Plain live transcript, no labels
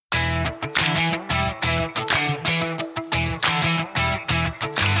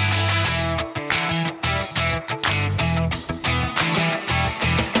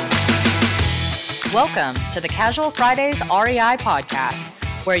Welcome to the Casual Fridays REI podcast,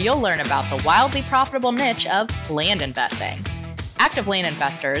 where you'll learn about the wildly profitable niche of land investing. Active land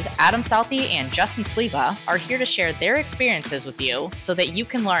investors Adam Southey and Justin Sleva are here to share their experiences with you so that you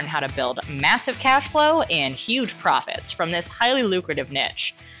can learn how to build massive cash flow and huge profits from this highly lucrative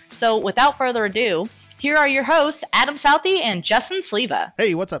niche. So without further ado, here are your hosts, Adam Southey and Justin Sleva.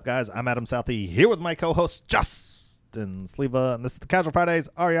 Hey, what's up, guys? I'm Adam Southey here with my co-host, Justin Sleva, and this is the Casual Fridays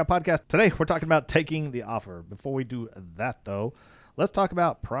REI podcast. Today, we're talking about taking the offer. Before we do that, though, let's talk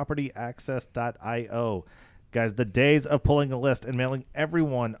about PropertyAccess.io. Guys, the days of pulling a list and mailing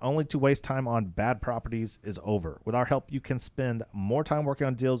everyone only to waste time on bad properties is over. With our help, you can spend more time working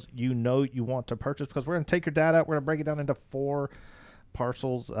on deals you know you want to purchase, because we're going to take your data, we're going to break it down into 4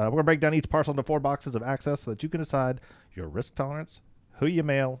 parcels. We're going to break down each parcel into 4 boxes of access so that you can decide your risk tolerance, who you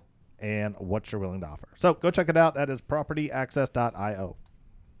mail, and what you're willing to offer. So go check it out. That is PropertyAccess.io.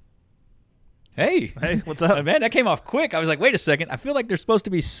 Hey, what's up? Man, that came off quick. I was like, wait a second. I feel like there's supposed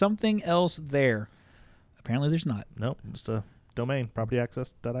to be something else there. Apparently there's not. Nope, just a domain,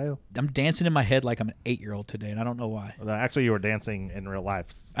 PropertyAccess.io. I'm dancing in my head like I'm an 8-year-old today, and I don't know why. Well, actually, you were dancing in real life.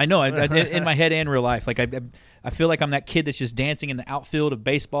 I know, in my head and real life. Like I feel like I'm that kid that's just dancing in the outfield of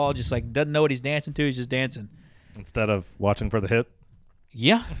baseball, just like doesn't know what he's dancing to. He's just dancing. Instead of watching for the hit?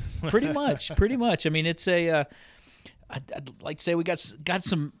 Yeah, pretty much. I mean, it's a. I'd like to say we got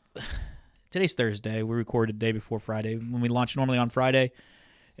some. Today's Thursday. We recorded the day before Friday when we launch normally on Friday,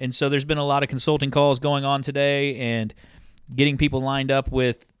 and so there's been a lot of consulting calls going on today and getting people lined up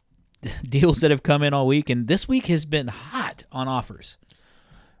with deals that have come in all week. And this week has been hot on offers.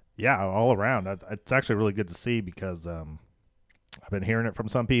 Yeah, all around. It's actually really good to see because I've been hearing it from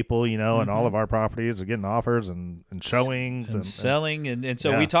some people, and all of our properties are getting offers and showings. And selling. And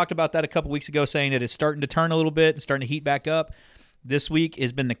so yeah. We talked about that a couple weeks ago, saying that it's starting to turn a little bit and starting to heat back up. This week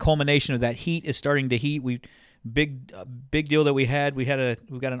has been the culmination of that heat is starting to heat. Big deal that we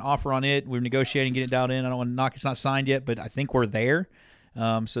got an offer on it. We're negotiating, getting it down in. I don't want to knock. It's not signed yet, but I think we're there.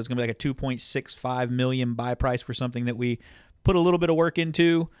 So it's going to be like a $2.65 million buy price for something that we put a little bit of work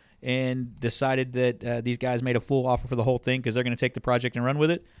into and decided that these guys made a full offer for the whole thing because they're going to take the project and run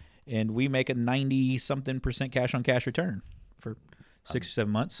with it. And we make a 90-something% cash-on-cash return for 6 or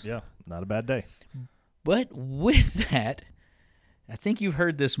 7 months. Yeah, not a bad day. But with that, I think you've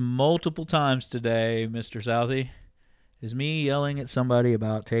heard this multiple times today, Mr. Southey, is me yelling at somebody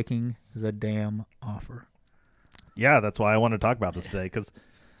about taking the damn offer. Yeah, that's why I want to talk about this today, because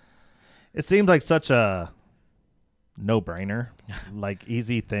it seems like such a no-brainer, like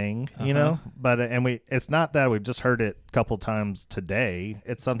easy thing, But it's not that we've just heard it a couple times today.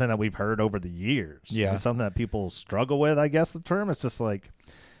 It's something that we've heard over the years. Yeah, it's something that people struggle with. I guess the term. It's just like,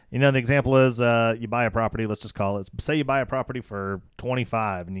 the example is you buy a property. Let's just call it. Say you buy a property for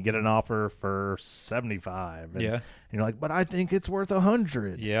 $25 and you get an offer for $75. And you're like, but I think it's worth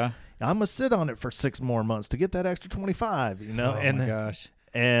 $100. Yeah, I'm gonna sit on it for 6 more months to get that extra $25. Oh my gosh.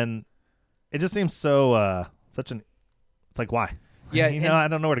 And it just seems so it's like, why? Yeah, I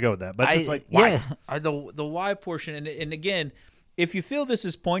don't know where to go with that, but just like, why? Yeah, the why portion, and again, if you feel this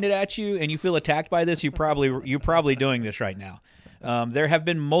is pointed at you and you feel attacked by this, you're probably doing this right now. There have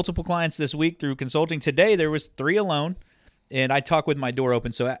been multiple clients this week through consulting. Today there was 3 alone, and I talk with my door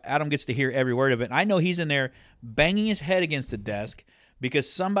open, so Adam gets to hear every word of it. I know he's in there banging his head against the desk because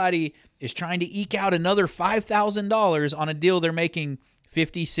somebody is trying to eke out another $5,000 on a deal they're making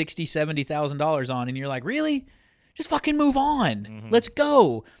 $50,000, $60,000, $70,000 on, and you're like, really? Just fucking move on. Mm-hmm. Let's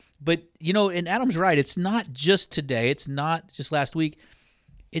go. But, and Adam's right. It's not just today. It's not just last week.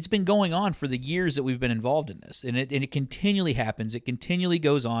 It's been going on for the years that we've been involved in this. And it continually happens. It continually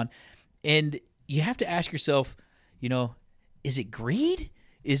goes on. And you have to ask yourself, is it greed?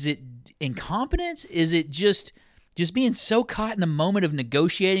 Is it incompetence? Is it just being so caught in the moment of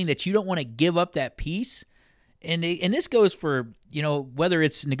negotiating that you don't want to give up that piece? And this goes for, whether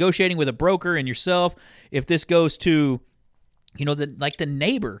it's negotiating with a broker and yourself, if this goes to, the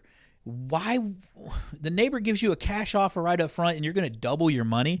neighbor. Why the neighbor gives you a cash offer right up front and you're going to double your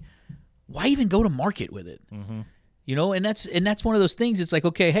money? Why even go to market with it? Mm-hmm. And that's one of those things. It's like,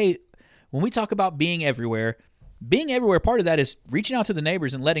 okay, hey, when we talk about being everywhere, part of that is reaching out to the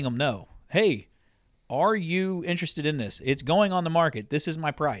neighbors and letting them know, hey, are you interested in this? It's going on the market. This is my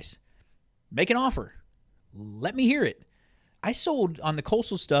price. Make an offer. Let me hear it. I sold on the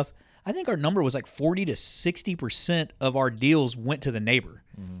coastal stuff. I think our number was like 40 to 60% of our deals went to the neighbor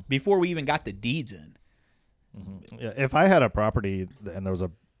before we even got the deeds in. Mm-hmm. Yeah, if I had a property and there was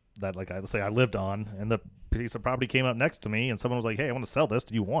let's say I lived on, and the piece of property came up next to me and someone was like, hey, I want to sell this.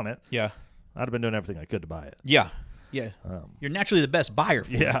 Do you want it? Yeah. I'd have been doing everything I could to buy it. Yeah. Yeah. You're naturally the best buyer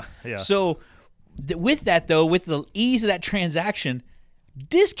for it. Yeah. So With that, though, with the ease of that transaction,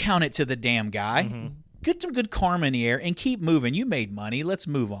 discount it to the damn guy. Mm-hmm. Get some good karma in the air and keep moving. You made money. Let's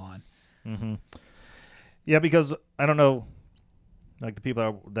move on. Mm-hmm. Yeah, because I don't know, like the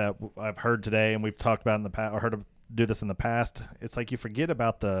people that I've heard today and we've talked about in the past, or heard of do this in the past, it's like you forget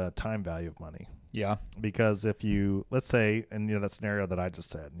about the time value of money. Yeah. Because if you, let's say, and that scenario that I just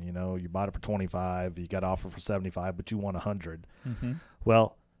said, you bought it for 25, you got offered for 75, but you want 100. Mm-hmm.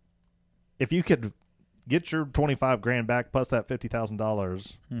 Well, if you could get your 25 grand back plus that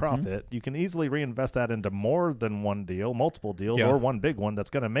 $50,000 profit, you can easily reinvest that into more than one deal, multiple deals, or one big one that's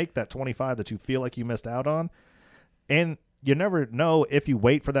going to make that 25 that you feel like you missed out on. And you never know if you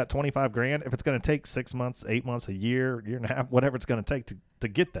wait for that 25 grand, if it's going to take 6 months, 8 months, a year, year and a half, whatever it's going to take to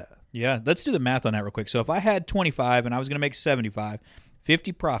get that. Yeah, let's do the math on that real quick. So if I had 25 and I was going to make 75,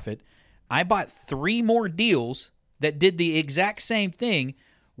 50 profit, I bought 3 more deals that did the exact same thing.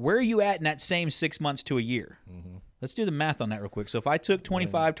 Where are you at in that same 6 months to a year? Mm-hmm. Let's do the math on that real quick. So if I took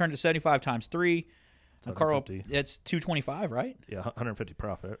 25, turned to 75 times 3, Carl, it's 225, right? Yeah, 150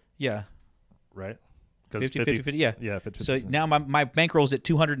 profit. Yeah. Right? 50, yeah. Yeah, 50. So now my bankroll's at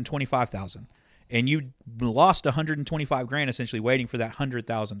 225,000, and you lost 125 grand essentially waiting for that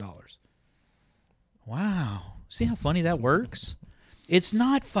 $100,000. Wow. See how funny that works? It's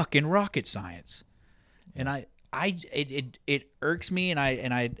not fucking rocket science. And it irks me, and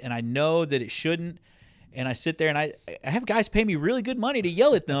I know that it shouldn't. And I sit there and I have guys pay me really good money to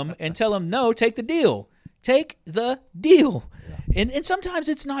yell at them and tell them, no, take the deal. Take the deal. Yeah. And sometimes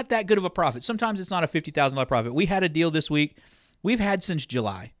it's not that good of a profit. Sometimes it's not a $50,000 profit. We had a deal this week. We've had since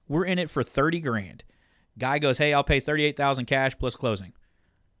July. We're in it for 30 grand. Guy goes, hey, I'll pay 38,000 cash plus closing.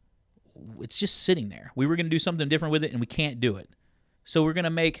 It's just sitting there. We were going to do something different with it, and we can't do it. So we're going to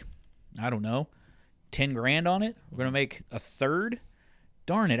make, I don't know, 10 grand on it. We're going to make a third.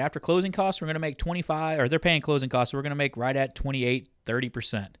 Darn it. After closing costs, we're going to make 25, or they're paying closing costs, so we're going to make right at 28,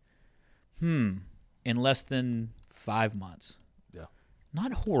 30%. In less than 5 months. Yeah.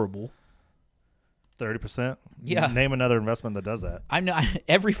 Not horrible. 30%? Yeah. Name another investment that does that. I know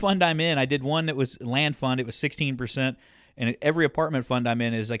every fund I'm in, I did one that was land fund, it was 16%, and every apartment fund I'm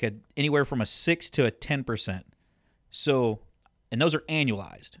in is like anywhere from a 6 to a 10%. So, and those are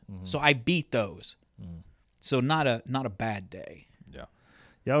annualized. Mm-hmm. So I beat those. Mm-hmm. So not a bad day. Yeah.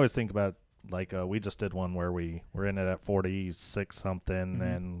 Yeah, I always think about like we just did one where we were in it at 46 something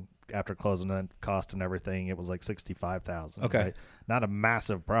and after closing and cost and everything, it was like 65,000. Okay. Right? Not a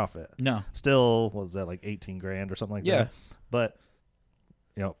massive profit. No. Still, was that like 18 grand or something like that? But,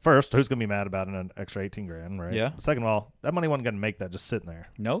 first, who's going to be mad about an extra 18 grand, right? Yeah. Second of all, that money wasn't going to make that just sitting there.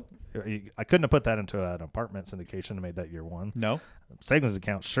 No. I couldn't have put that into an apartment syndication and made that year one. No. Savings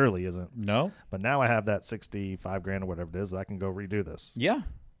account surely isn't. No. But now I have that 65 grand or whatever it is that I can go redo this. Yeah.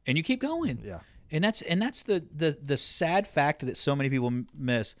 And you keep going. Yeah. And that's the sad fact that so many people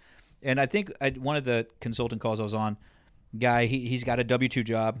miss. And I think one of the consulting calls I was on, guy, he's got a W-2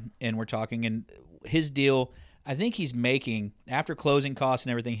 job, and we're talking, and his deal, I think he's making, after closing costs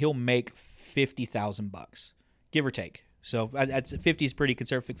and everything, he'll make $50,000, give or take. So that's 50 is pretty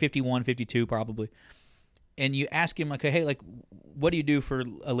conservative, 51, 52 probably. And you ask him, like, hey, like, what do you do for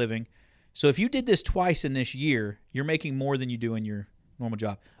a living? So if you did this twice in this year, you're making more than you do in your normal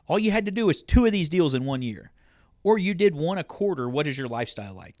job. All you had to do is 2 of these deals in 1 year. Or you did 1 a quarter. What is your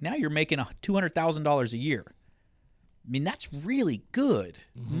lifestyle like? Now you're making $200,000 a year. I mean, that's really good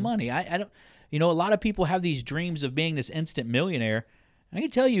money. I don't, a lot of people have these dreams of being this instant millionaire. I can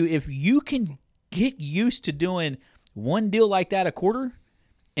tell you, if you can get used to doing 1 deal like that a quarter,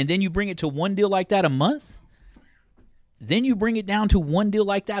 and then you bring it to 1 deal like that a month, then you bring it down to 1 deal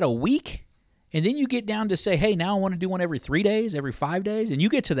like that a week, and then you get down to say, hey, now I want to do one every 3 days, every 5 days, and you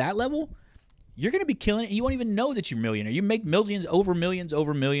get to that level, you're going to be killing it, and you won't even know that you're a millionaire. You make millions over millions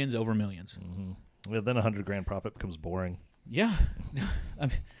over millions over millions. Mm-hmm. Well, then 100 grand profit becomes boring. Yeah,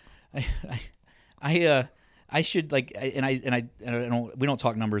 I should like, and I don't, we don't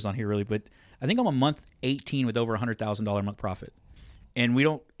talk numbers on here really, but I think I'm a month 18 with over $100,000 a month profit, and we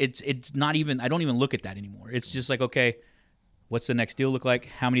don't. It's not even. I don't even look at that anymore. It's just like, okay, what's the next deal look like?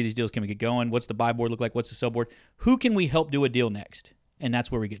 How many of these deals can we get going? What's the buy board look like? What's the sell board? Who can we help do a deal next? And that's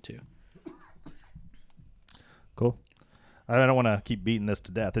where we get to. Cool. I don't want to keep beating this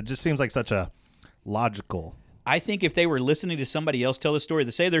to death. It just seems like such a logical. I think if they were listening to somebody else tell the story,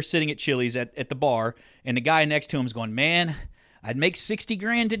 say they're sitting at Chili's at the bar, and the guy next to him is going, man, I'd make 60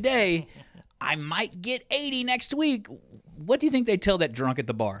 grand today. I might get 80 next week. What do you think they'd tell that drunk at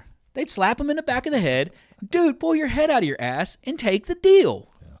the bar? They'd slap him in the back of the head. Dude, pull your head out of your ass and take the deal.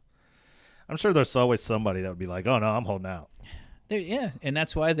 Yeah. I'm sure there's always somebody that would be like, oh, no, I'm holding out. Yeah, and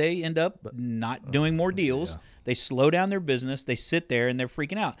that's why they end up not doing more deals. yeah. They slow down their business. They sit there and they're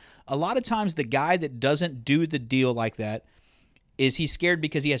freaking out. A lot of times, the guy that doesn't do the deal like that is he's scared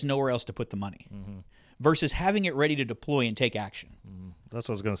because he has nowhere else to put the money, versus having it ready to deploy and take action. That's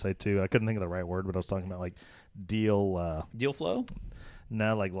what I was going to say too. I couldn't think of the right word, but I was talking about like deal. Deal flow.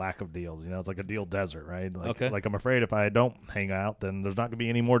 No, like lack of deals. It's like a deal desert, right? Like, Okay. Like I'm afraid if I don't hang out, then there's not going to be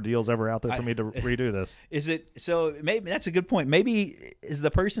any more deals ever out there for me to redo this. Is it so? Maybe that's a good point. Maybe is the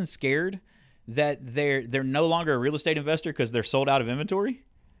person scared that they're no longer a real estate investor because they're sold out of inventory?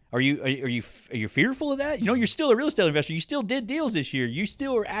 Are you fearful of that? You're still a real estate investor. You still did deals this year. You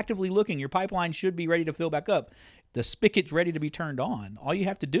still are actively looking. Your pipeline should be ready to fill back up. The spigot's ready to be turned on. All you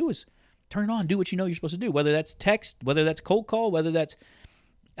have to do is turn it on. Do what you know you're supposed to do. Whether that's text, whether that's cold call, whether that's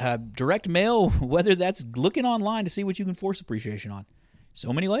direct mail, whether that's looking online to see what you can force appreciation on.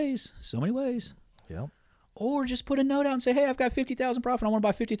 So many ways. Yeah. Or just put a note out and say, hey, I've got $50,000 profit. I want to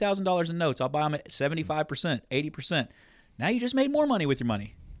buy $50,000 in notes. I'll buy them at 75%, 80%. Now you just made more money with your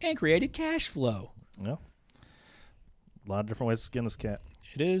money and created cash flow. Yeah. A lot of different ways to skin this cat.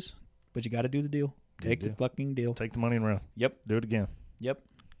 It is, but you got to do the deal. Take the fucking deal. Take the money and run. Yep. Do it again. Yep.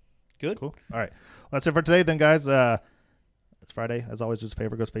 Good. Cool. All right. Well, that's it for today then, guys. It's Friday. As always, just a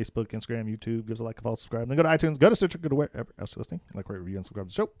favor. Go to Facebook, Instagram, YouTube. Give us a like, follow, subscribe. Then go to iTunes. Go to Stitcher. Go to wherever else you're listening. Like, rate, review, and subscribe to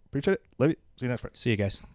the show. Appreciate it. Love you. See you next Friday. See you guys.